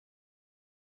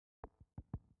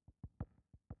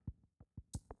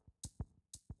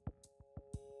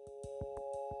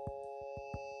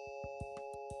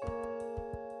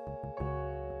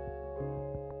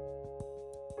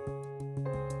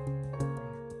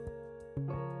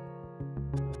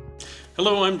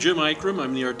Hello, I'm Jim Ikram.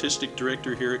 I'm the Artistic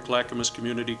Director here at Clackamas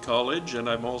Community College, and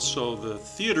I'm also the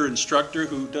theater instructor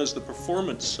who does the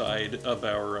performance side of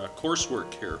our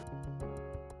coursework here.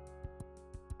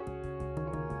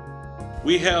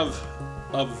 We have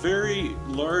a very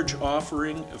large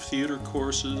offering of theater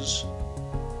courses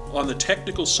on the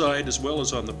technical side as well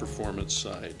as on the performance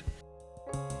side.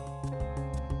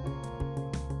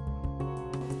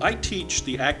 I teach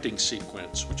the acting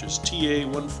sequence, which is TA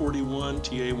 141,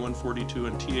 TA 142,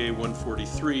 and TA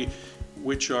 143,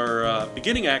 which are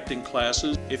beginning acting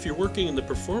classes. If you're working in the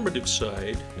performative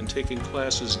side and taking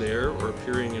classes there or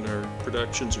appearing in our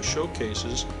productions or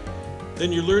showcases,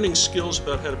 then you're learning skills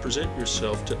about how to present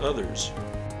yourself to others.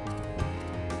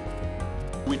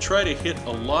 We try to hit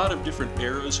a lot of different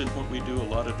eras in what we do, a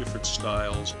lot of different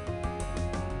styles.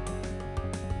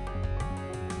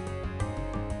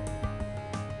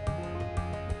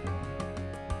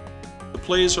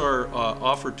 Plays are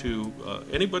offered to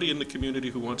anybody in the community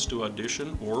who wants to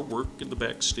audition or work in the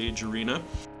backstage arena.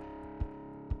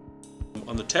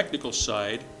 On the technical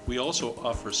side, we also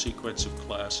offer a sequence of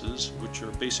classes, which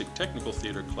are basic technical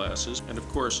theater classes. And of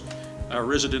course, our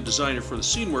resident designer for the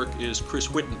scene work is Chris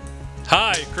Whitten.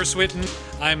 Hi, Chris Whitten.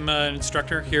 I'm an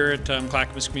instructor here at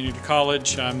Clackamas Community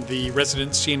College. I'm the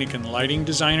resident scenic and lighting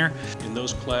designer. In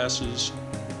those classes,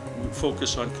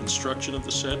 focus on construction of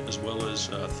the set as well as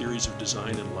theories of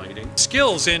design and lighting.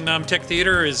 Skills in tech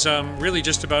theater is really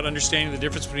just about understanding the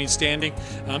difference between standing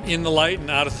in the light and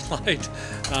out of the light,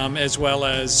 as well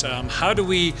as how do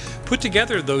we put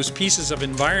together those pieces of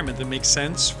environment that make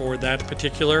sense for that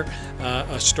particular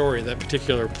story, that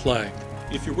particular play.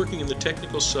 If you're working in the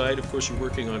technical side, of course, you're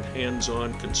working on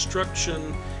hands-on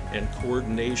construction and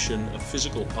coordination of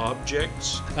physical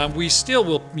objects. We still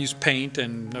will use paint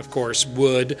and, of course,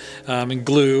 wood and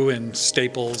glue and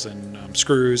staples and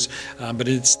screws, but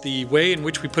it's the way in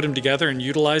which we put them together and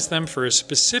utilize them for a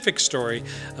specific story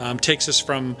takes us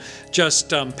from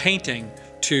just painting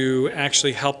to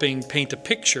actually helping paint a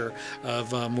picture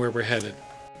of where we're headed.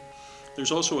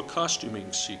 There's also a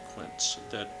costuming sequence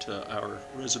that our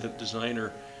resident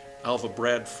designer, Alva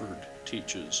Bradford,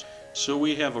 teaches. So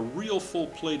we have a real full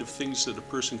plate of things that a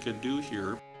person can do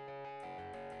here.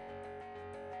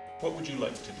 What would you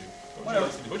like to do?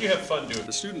 What would you have fun doing?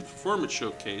 The Student Performance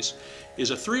Showcase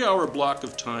is a 3-hour block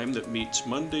of time that meets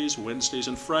Mondays, Wednesdays,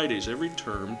 and Fridays every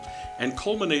term and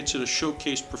culminates in a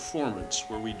showcase performance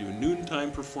where we do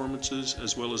noontime performances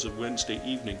as well as a Wednesday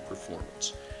evening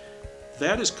performance.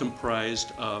 That is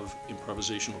comprised of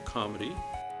improvisational comedy.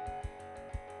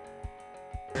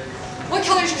 What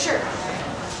color is your shirt?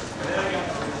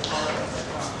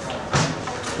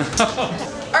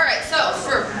 Alright, so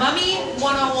for Mummy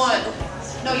 101.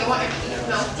 No, you want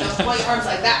your arms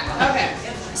like that. Okay.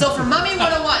 So for Mummy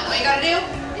 101, all you gotta do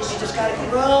is you just gotta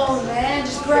grow, man.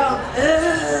 Just grow.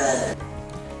 Ugh.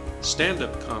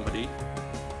 Stand-up comedy.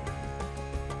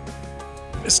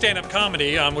 Stand-up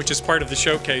comedy, which is part of the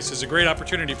showcase, is a great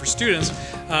opportunity for students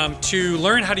to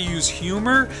learn how to use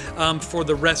humor for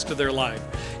the rest of their life.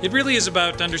 It really is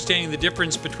about understanding the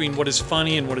difference between what is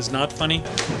funny and what is not funny.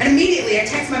 And immediately I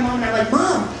text my mom and I'm like,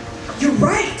 Mom, you're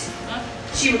right.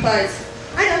 She replies,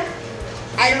 I know.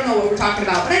 I don't know what we're talking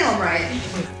about, but I know I'm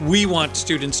right. We want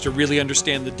students to really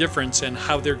understand the difference and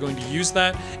how they're going to use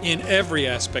that in every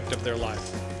aspect of their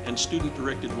life. And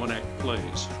student-directed one-act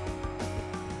plays.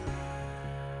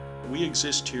 We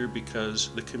exist here because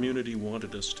the community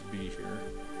wanted us to be here.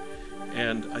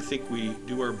 And I think we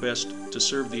do our best to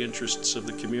serve the interests of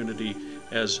the community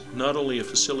as not only a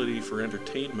facility for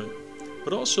entertainment,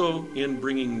 but also in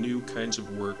bringing new kinds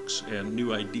of works and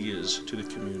new ideas to the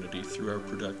community through our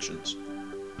productions.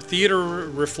 Theater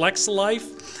reflects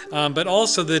life, but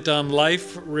also that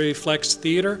life reflects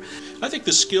theater. I think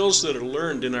the skills that are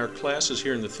learned in our classes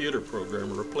here in the theater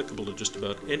program are applicable to just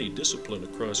about any discipline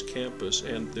across campus,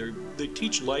 and they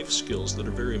teach life skills that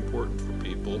are very important for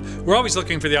people. We're always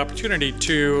looking for the opportunity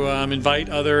to invite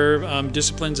other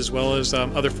disciplines as well as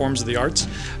other forms of the arts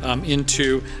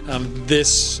into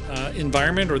this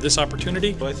environment or this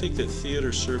opportunity. I think that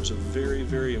theater serves a very,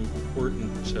 very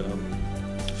important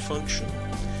function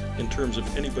in terms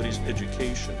of anybody's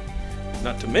education,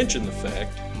 not to mention the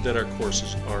fact that our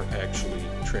courses are actually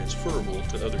transferable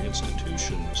to other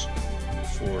institutions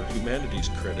for humanities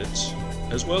credits,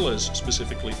 as well as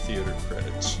specifically theater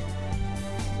credits.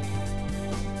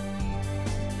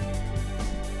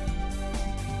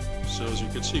 So as you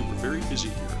can see, we're very busy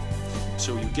here.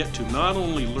 So you get to not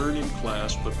only learn in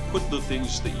class, but put the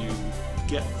things that you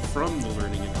get from the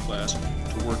learning in class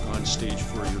to work on stage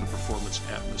for your performance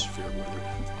atmosphere, whether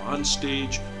on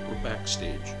stage or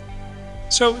backstage.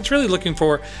 So it's really looking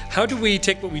for how do we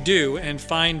take what we do and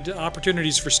find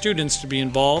opportunities for students to be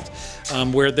involved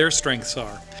where their strengths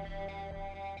are.